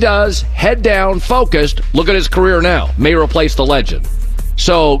at what he does. Head down, focused. Look at his career now. May replace the legend.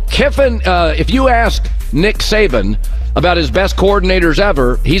 So Kiffin, if you ask Nick Saban about his best coordinators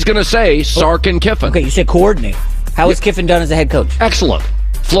ever, he's going to say Sark and Kiffin. Okay, you said coordinator. How has Kiffin done as a head coach? Excellent.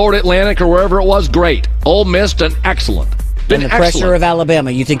 Florida Atlantic or wherever it was, great. Ole Miss, done excellent. And the pressure of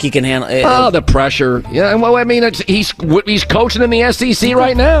Alabama, you think he can handle it? Oh, the pressure. Yeah, well, I mean, he's coaching in the SEC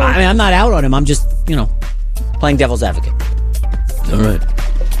right now. I mean, I'm not out on him. I'm just, playing devil's advocate. All right.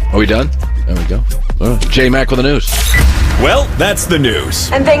 Are we done? There we go. All right. J-Mac with the news. Well, that's the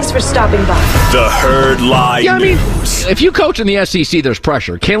news. And thanks for stopping by. The Herd Live News. If you coach in the SEC, there's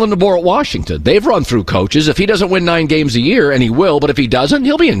pressure. Kalen DeBoer at Washington, they've run through coaches. If he doesn't win 9 games a year, and he will, but if he doesn't,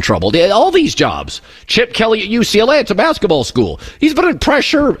 he'll be in trouble. All these jobs. Chip Kelly at UCLA, it's a basketball school. He's been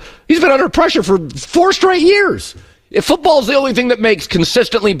under pressure for 4 straight years. If football's the only thing that makes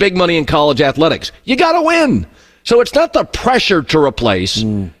consistently big money in college athletics, you got to win. So it's not the pressure to replace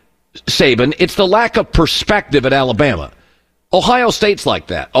Saban, it's the lack of perspective at Alabama. Ohio State's like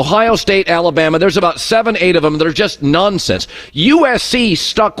that. Ohio State, Alabama, there's about 7, 8 of them that are just nonsense. USC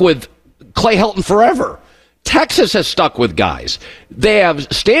stuck with Clay Helton forever. Texas has stuck with guys. They have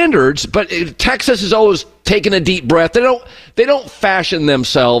standards, but Texas has always taken a deep breath. They don't fashion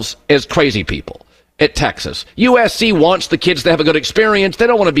themselves as crazy people at Texas. USC wants the kids to have a good experience. They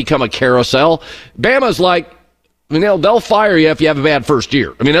don't want to become a carousel. Bama's like, they'll fire you if you have a bad first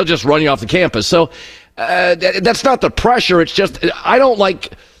year. They'll just run you off the campus. So that's not the pressure. It's just I don't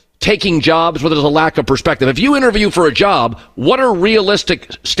like taking jobs where there's a lack of perspective. If you interview for a job, what are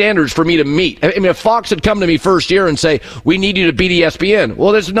realistic standards for me to meet? If Fox had come to me first year and say, we need you to beat ESPN,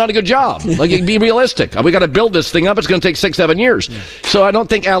 well, that's not a good job. Be realistic. We got to build this thing up. It's going to take 6, 7 years. So I don't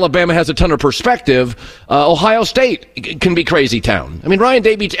think Alabama has a ton of perspective. Ohio State can be crazy town. Ryan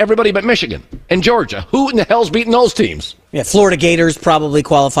Day beats everybody but Michigan and Georgia. Who in the hell's beating those teams? Yeah, Florida Gators probably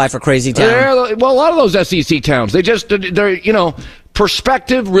qualify for crazy town. Well, a lot of those SEC towns, they're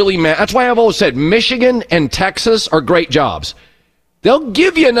perspective really matters. That's why I've always said Michigan and Texas are great jobs. They'll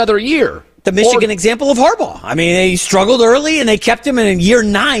give you another year. The Michigan example of Harbaugh. They struggled early, and they kept him in year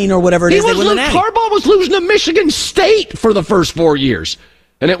 9 or whatever it is. Harbaugh was losing to Michigan State for the first 4 years.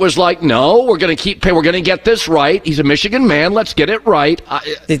 And it was like, no, we're going to get this right. He's a Michigan man. Let's get it right.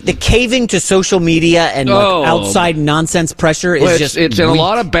 The caving to social media and outside nonsense pressure is it's a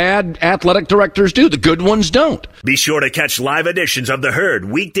lot of bad athletic directors do. The good ones don't. Be sure to catch live editions of The Herd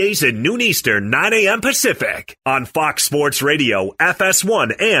weekdays at noon Eastern, 9 a.m. Pacific on Fox Sports Radio,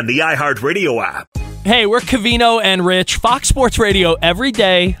 FS1, and the iHeartRadio app. Hey, we're Covino and Rich, Fox Sports Radio every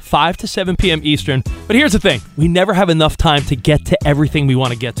day, 5 to 7 p.m. Eastern. But here's the thing. We never have enough time to get to everything we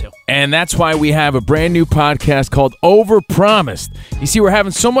want to get to. And that's why we have a brand new podcast called Overpromised. You see, we're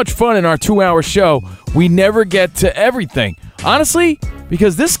having so much fun in our 2-hour show, we never get to everything. Honestly,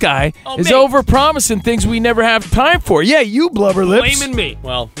 because this guy is overpromising things we never have time for. Yeah, you blubber lips. Blaming me.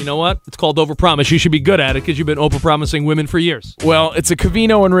 Well, you know what? It's called overpromise. You should be good at it because you've been overpromising women for years. Well, it's a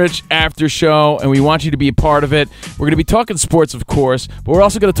Covino and Rich after show, and we want you to be a part of it. We're going to be talking sports, of course, but we're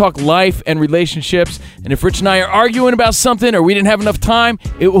also going to talk life and relationships. And if Rich and I are arguing about something or we didn't have enough time,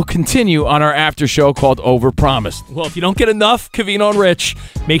 it will continue on our after show called Overpromised. Well, if you don't get enough Covino and Rich,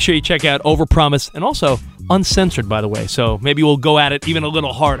 make sure you check out Overpromise and also uncensored, by the way, so maybe we'll go at it even a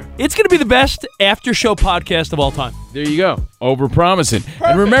little harder. It's going to be the best after-show podcast of all time. There you go. Overpromising.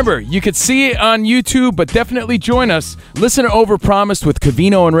 And remember, you could see it on YouTube, but definitely join us. Listen to Overpromised with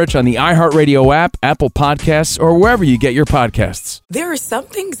Covino and Rich on the iHeartRadio app, Apple Podcasts, or wherever you get your podcasts. There are some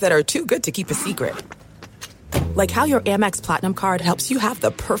things that are too good to keep a secret. Like how your Amex Platinum card helps you have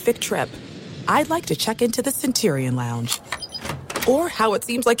the perfect trip. I'd like to check into the Centurion Lounge. Or how it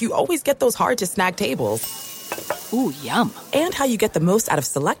seems like you always get those hard-to-snag tables. Ooh, yum. And how you get the most out of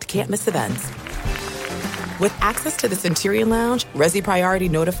select can't-miss events. With access to the Centurion Lounge, Resi Priority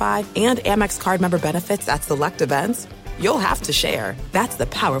Notified, and Amex card member benefits at select events, you'll have to share. That's the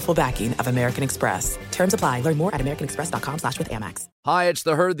powerful backing of American Express. Terms apply. Learn more at americanexpress.com/withAmex. Hi, it's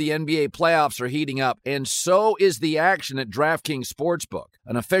the Herd. The NBA playoffs are heating up, and so is the action at DraftKings Sportsbook,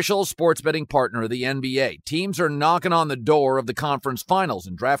 an official sports betting partner of the NBA. Teams are knocking on the door of the conference finals,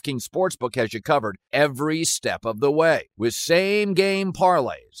 and DraftKings Sportsbook has you covered every step of the way with same-game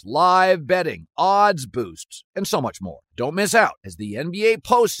parlays, live betting, odds boosts, and so much more. Don't miss out as the NBA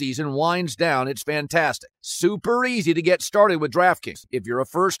postseason winds down. It's fantastic. Super easy to get started with DraftKings. If you're a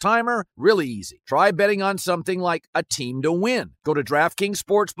first-timer, really easy. Try betting on something like a team to win. Go to DraftKings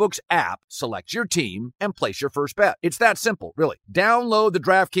Sportsbook's app, select your team, and place your first bet. It's that simple, really. Download the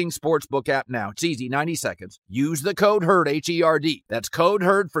DraftKings Sportsbook app now. It's easy, 90 seconds. Use the code HERD, H-E-R-D. That's code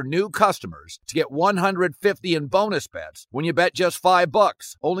HERD for new customers to get $150 in bonus bets when you bet just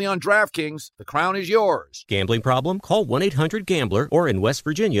 $5. Only on DraftKings. The crown is yours. Gambling problem? Call 1-800-GAMBLER, or in West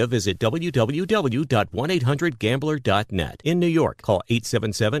Virginia, visit www.1800gambler.net. In New York, call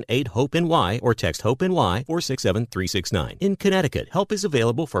 877-8-HOPE-NY or text HOPE-NY 467-369. In Connecticut, help is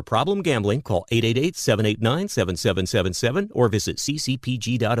available for problem gambling. Call 888-789-7777 or visit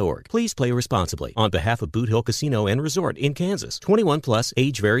ccpg.org. Please play responsibly. On behalf of Boot Hill Casino and Resort in Kansas, 21 plus,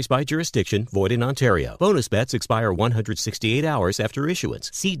 age varies by jurisdiction, void in Ontario. Bonus bets expire 168 hours after issuance.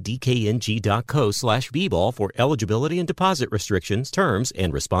 See dkng.co/bball for eligibility and deposit restrictions, terms,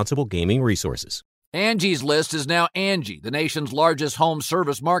 and responsible gaming resources. Angie's List is now Angie, the nation's largest home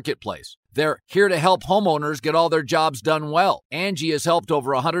service marketplace. They're here to help homeowners get all their jobs done well. Angie has helped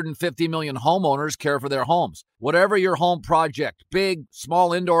over 150 million homeowners care for their homes. Whatever your home project, big,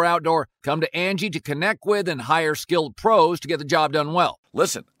 small, indoor, outdoor, come to Angie to connect with and hire skilled pros to get the job done well.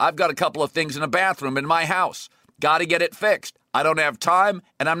 Listen, I've got a couple of things in a bathroom in my house. Got to get it fixed. I don't have time,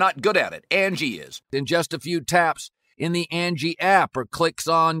 and I'm not good at it. Angie is. In just a few taps in the Angie app or clicks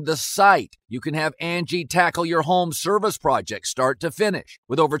on the site, you can have Angie tackle your home service project start to finish.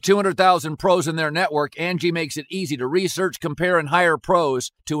 With over 200,000 pros in their network, Angie makes it easy to research, compare, and hire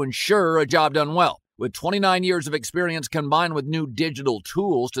pros to ensure a job done well. With 29 years of experience combined with new digital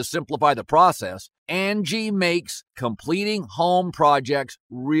tools to simplify the process, Angie makes completing home projects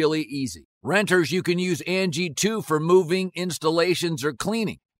really easy. Renters, you can use Angie too for moving, installations, or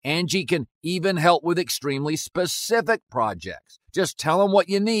cleaning. Angie can even help with extremely specific projects. Just tell them what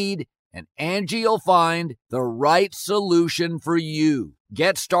you need, and Angie will find the right solution for you.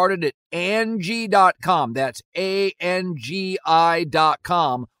 Get started at Angie.com. That's ANGI.com,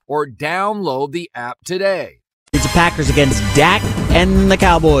 or download the app today. It's the Packers against Dak and the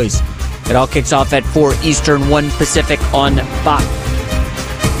Cowboys. It all kicks off at 4 Eastern, 1 Pacific on Fox.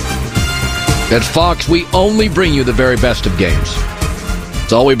 At Fox, we only bring you the very best of games.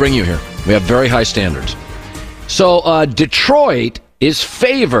 That's all we bring you here. We have very high standards. So Detroit is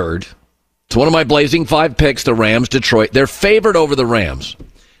favored. It's one of my Blazing 5 picks, the Rams, Detroit. They're favored over the Rams.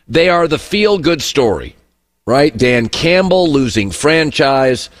 They are the feel-good story, right? Dan Campbell losing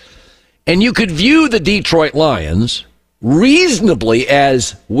franchise. And you could view the Detroit Lions reasonably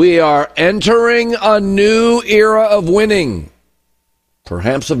as we are entering a new era of winning,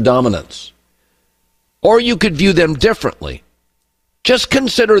 perhaps of dominance. Or you could view them differently. Just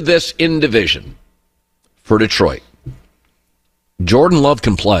consider this in division for Detroit. Jordan Love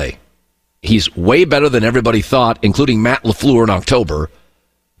can play. He's way better than everybody thought, including Matt LaFleur in October.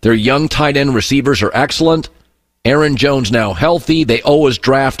 Their young tight end receivers are excellent. Aaron Jones now healthy. They always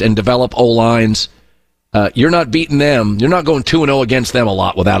draft and develop O-lines. You're not beating them. You're not going 2-0 against them a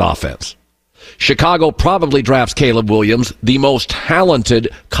lot with that offense. Chicago probably drafts Caleb Williams, the most talented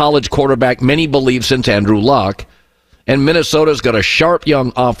college quarterback many believe since Andrew Luck. And Minnesota's got a sharp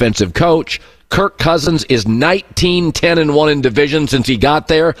young offensive coach. Kirk Cousins is 19-10-1 in division since he got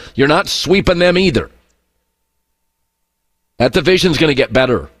there. You're not sweeping them either. That division's going to get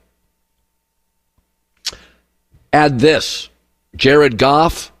better. Add this. Jared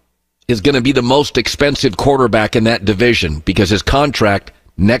Goff is going to be the most expensive quarterback in that division because his contract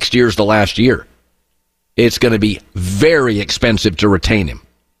next year's the last year. It's going to be very expensive to retain him.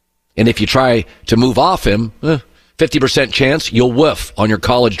 And if you try to move off him, 50% chance you'll whiff on your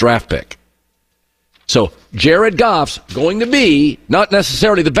college draft pick. So Jared Goff's going to be not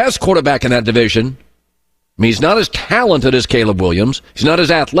necessarily the best quarterback in that division. I mean, he's not as talented as Caleb Williams. He's not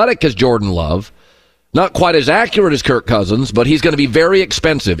as athletic as Jordan Love. Not quite as accurate as Kirk Cousins, but he's going to be very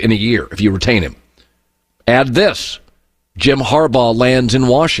expensive in a year if you retain him. Add this. Jim Harbaugh lands in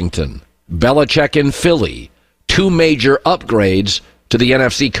Washington. Belichick in Philly. 2 major upgrades to the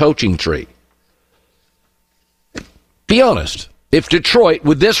NFC coaching tree. Be honest. If Detroit,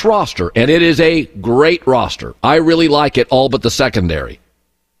 with this roster, and it is a great roster, I really like it all but the secondary.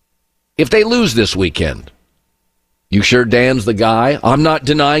 If they lose this weekend, you sure Dan's the guy? I'm not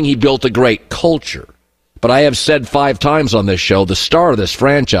denying he built a great culture. But I have said 5 times on this show, the star of this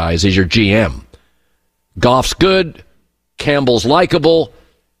franchise is your GM. Goff's good. Campbell's likable.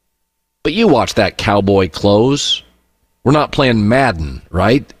 But you watch that cowboy close. We're not playing Madden,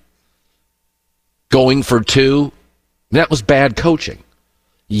 right? Going for 2. That was bad coaching.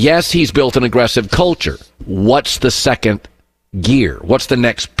 Yes, he's built an aggressive culture. What's the second gear? What's the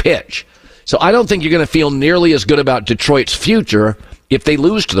next pitch? So I don't think you're going to feel nearly as good about Detroit's future if they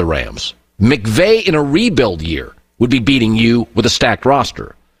lose to the Rams. McVay in a rebuild year would be beating you with a stacked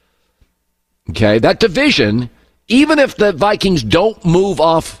roster. Okay, that division, even if the Vikings don't move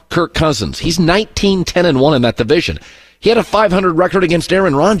off Kirk Cousins, he's 19-10-1 in that division. He had a 500 record against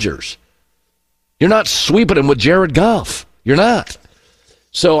Aaron Rodgers. You're not sweeping him with Jared Goff. You're not.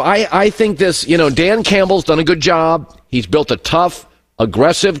 So I think this, Dan Campbell's done a good job. He's built a tough,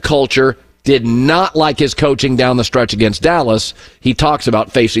 aggressive culture. Did not like his coaching down the stretch against Dallas. He talks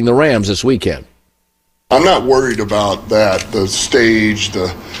about facing the Rams this weekend. I'm not worried about that, the stage,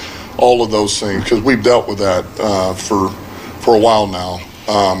 all of those things, because we've dealt with that for a while now.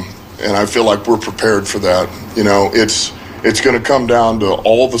 And I feel like we're prepared for that. It's going to come down to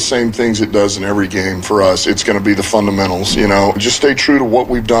all the same things it does in every game for us. It's going to be the fundamentals, Just stay true to what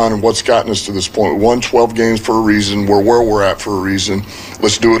we've done and what's gotten us to this point. We won 12 games for a reason. We're where we're at for a reason.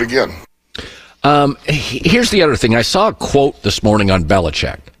 Let's do it again. Here's the other thing. I saw a quote this morning on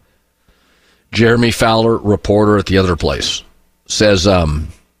Belichick. Jeremy Fowler, reporter at the other place, says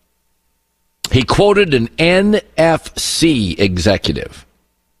he quoted an NFC executive.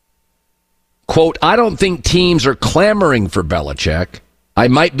 Quote, I don't think teams are clamoring for Belichick. I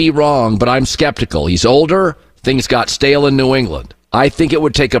might be wrong, but I'm skeptical. He's older. Things got stale in New England. I think it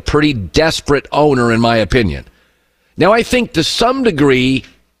would take a pretty desperate owner, in my opinion. Now, I think to some degree,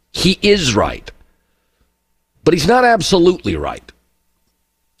 he is right. But he's not absolutely right.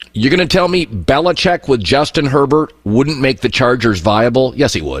 You're going to tell me Belichick with Justin Herbert wouldn't make the Chargers viable?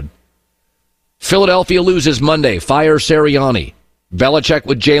 Yes, he would. Philadelphia loses Monday. Fire Sirianni. Belichick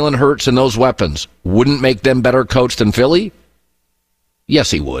with Jalen Hurts and those weapons wouldn't make them better coached than Philly?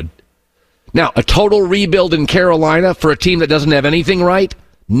 Yes, he would. Now, a total rebuild in Carolina for a team that doesn't have anything right,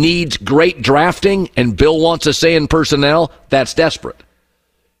 needs great drafting, and Bill wants a say in personnel, that's desperate.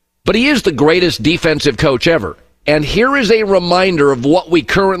 But he is the greatest defensive coach ever. And here is a reminder of what we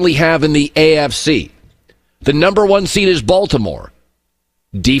currently have in the AFC. The number 1 seed is Baltimore.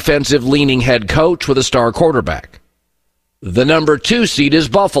 Defensive-leaning head coach with a star quarterback. The number 2 seed is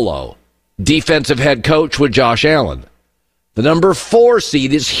Buffalo. Defensive head coach with Josh Allen. The number 4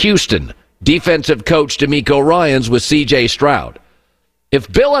 seed is Houston. Defensive coach DeMeco Ryans with C.J. Stroud.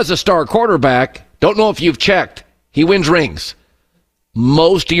 If Bill has a star quarterback, don't know if you've checked, he wins rings.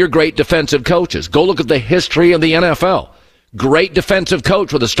 Most of your great defensive coaches. Go look at the history of the NFL. Great defensive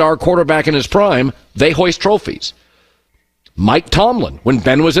coach with a star quarterback in his prime, they hoist trophies. Mike Tomlin, when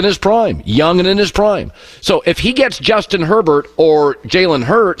Ben was in his prime, young and in his prime. So if he gets Justin Herbert or Jalen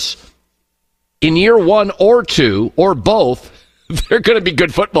Hurts in year 1 or 2 or both, they're going to be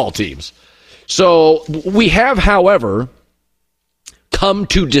good football teams. So we have, however, come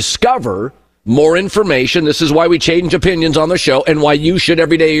to discover more information. This is why we change opinions on the show and why you should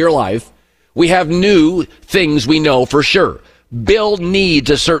every day of your life. We have new things we know for sure. Bill needs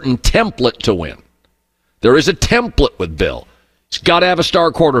a certain template to win. There is a template with Bill. He's got to have a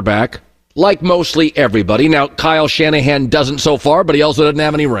star quarterback, like mostly everybody. Now, Kyle Shanahan doesn't so far, but he also doesn't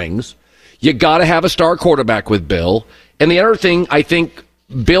have any rings. You got to have a star quarterback with Bill. And the other thing, I think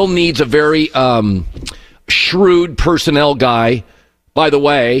Bill needs a very shrewd personnel guy. By the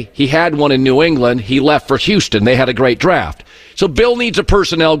way, he had one in New England. He left for Houston. They had a great draft. So Bill needs a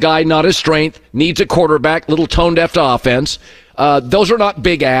personnel guy, not his strength. Needs a quarterback, little tone-deaf to offense. Those are not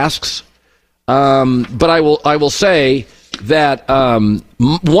big asks. But I will say that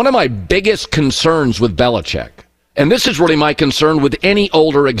one of my biggest concerns with Belichick, and this is really my concern with any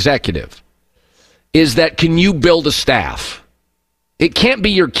older executive, is that can you build a staff? It can't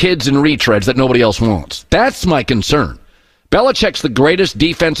be your kids and retreads that nobody else wants. That's my concern. Belichick's the greatest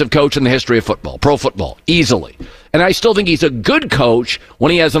defensive coach in the history of football, pro football, easily. And I still think he's a good coach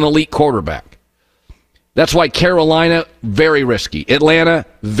when he has an elite quarterback. That's why Carolina, very risky. Atlanta,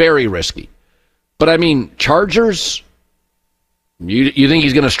 very risky. But, I mean, Chargers, you think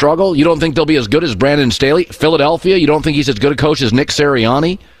he's going to struggle? You don't think they'll be as good as Brandon Staley? Philadelphia, you don't think he's as good a coach as Nick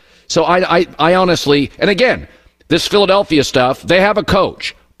Sirianni? So I honestly, and again, this Philadelphia stuff, they have a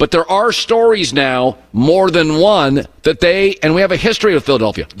coach. But there are stories now, more than one, that and we have a history of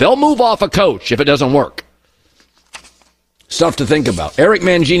Philadelphia. They'll move off a coach if it doesn't work. Stuff to think about. Eric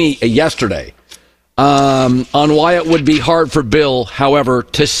Mangini yesterday on why it would be hard for Bill, however,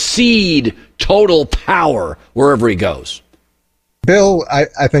 to cede total power wherever he goes. Bill,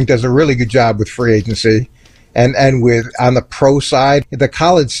 I think, does a really good job with free agency. And with on the pro side, the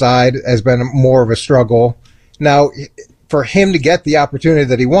college side has been more of a struggle. Now, for him to get the opportunity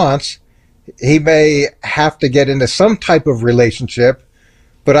that he wants, he may have to get into some type of relationship.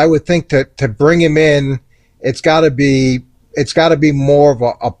 But I would think to bring him in, it's got to be more of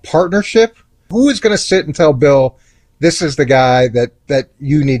a partnership. Who is going to sit and tell Bill, this is the guy that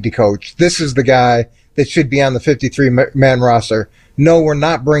you need to coach? This is the guy that should be on the 53-man roster. No, we're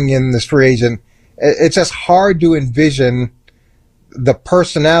not bringing in this free agent. It's just hard to envision the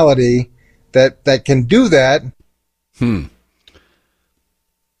personality that can do that.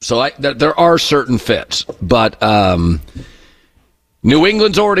 So there are certain fits, but New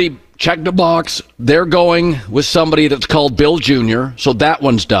England's already checked the box. They're going with somebody that's called Bill Jr., so that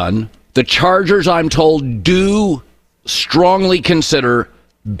one's done. The Chargers, I'm told, do strongly consider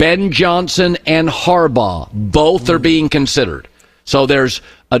Ben Johnson and Harbaugh. Both are being considered. So there's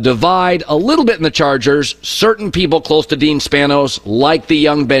a divide a little bit in the Chargers. Certain people close to Dean Spanos like the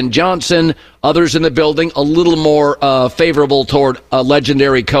young Ben Johnson. Others in the building a little more favorable toward a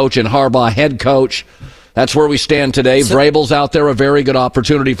legendary coach and Harbaugh head coach. That's where we stand today. Vrabel's out there, a very good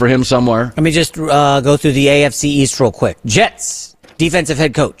opportunity for him somewhere. Let me just go through the AFC East real quick. Jets, defensive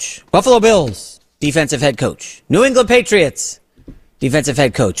head coach. Buffalo Bills, defensive head coach. New England Patriots, defensive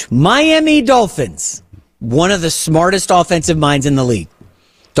head coach. Miami Dolphins, one of the smartest offensive minds in the league.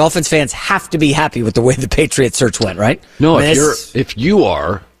 Dolphins fans have to be happy with the way the Patriots search went, right? No, if you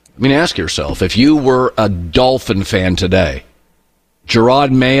are, I mean, ask yourself, if you were a Dolphin fan today,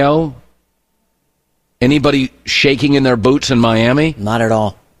 Gerard Mayo, anybody shaking in their boots in Miami? Not at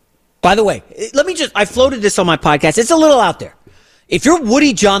all. By the way, I floated this on my podcast. It's a little out there. If you're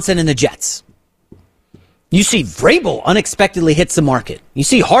Woody Johnson and the Jets, you see Vrabel unexpectedly hits the market. You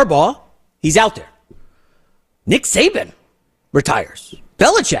see Harbaugh, he's out there. Nick Saban retires.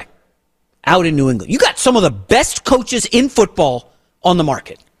 Belichick out in New England. You got some of the best coaches in football on the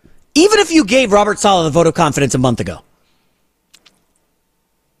market. Even if you gave Robert Saleh the vote of confidence a month ago.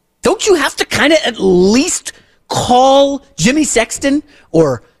 Don't you have to kind of at least call Jimmy Sexton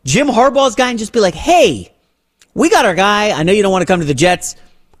or Jim Harbaugh's guy and just be like, hey, we got our guy. I know you don't want to come to the Jets.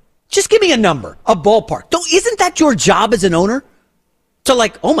 Just give me a number, a ballpark. Isn't that your job as an owner? To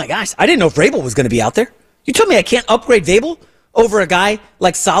like, oh my gosh, I didn't know Vrabel was going to be out there. You told me I can't upgrade Vrabel over a guy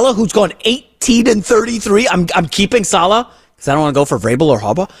like Saleh who's gone 18-33. I'm keeping Saleh because I don't want to go for Vrabel or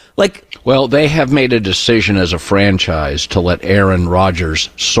Harbaugh. Well, they have made a decision as a franchise to let Aaron Rodgers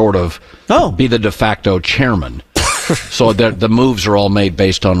sort of be the de facto chairman. So the moves are all made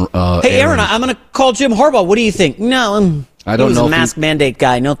based on. Hey, Aaron, I'm going to call Jim Harbaugh. What do you think? No, I don't know. He's a mask mandate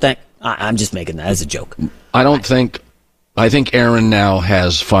guy. No, I'm just making that as a joke. I think Aaron now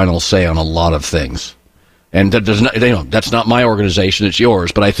has final say on a lot of things. And that's not my organization, it's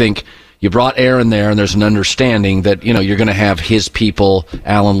yours. But I think you brought Aaron there, and there's an understanding that, you're going to have his people,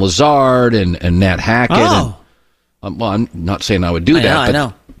 Alan Lazard and Nat Hackett. Oh. Well, I'm not saying I would do that. I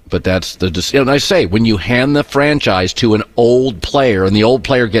know. But that's the decision. I say, when you hand the franchise to an old player, and the old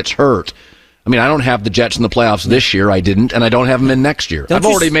player gets hurt, I mean, I don't have the Jets in the playoffs this year. I didn't, and I don't have them in next year. I've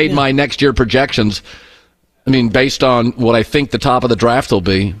already made my next year projections. I mean, based on what I think the top of the draft will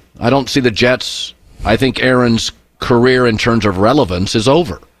be, I don't see the Jets. I think Aaron's career in terms of relevance is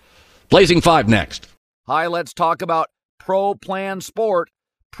over. Blazing 5 next. Hi, let's talk about Pro Plan Sport.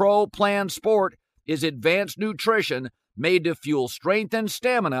 Pro Plan Sport is advanced nutrition made to fuel strength and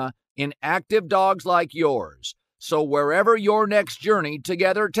stamina in active dogs like yours. So wherever your next journey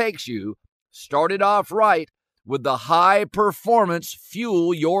together takes you, start it off right with the high-performance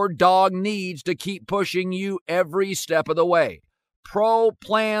fuel your dog needs to keep pushing you every step of the way. Pro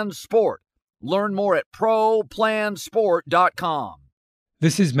Plan Sport. Learn more at ProPlansport.com.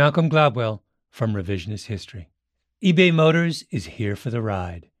 This is Malcolm Gladwell from Revisionist History. eBay Motors is here for the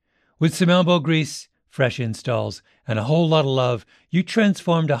ride. With some elbow grease, fresh installs, and a whole lot of love, you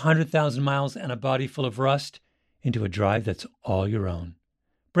transformed 100,000 miles and a body full of rust into a drive that's all your own.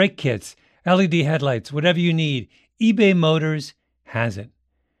 Brake kits, LED headlights, whatever you need, eBay Motors has it.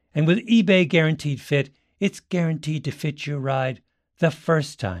 And with eBay Guaranteed Fit, it's guaranteed to fit your ride the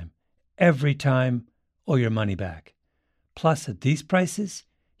first time, every time, or your money back. Plus, at these prices,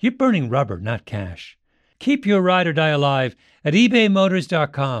 you're burning rubber, not cash. Keep your ride or die alive at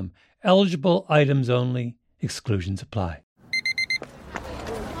ebaymotors.com. Eligible items only. Exclusions apply.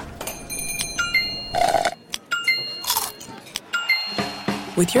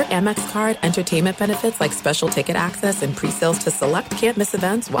 With your Amex card, entertainment benefits like special ticket access and pre-sales to select can't-miss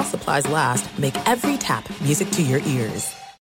events while supplies last make every tap music to your ears.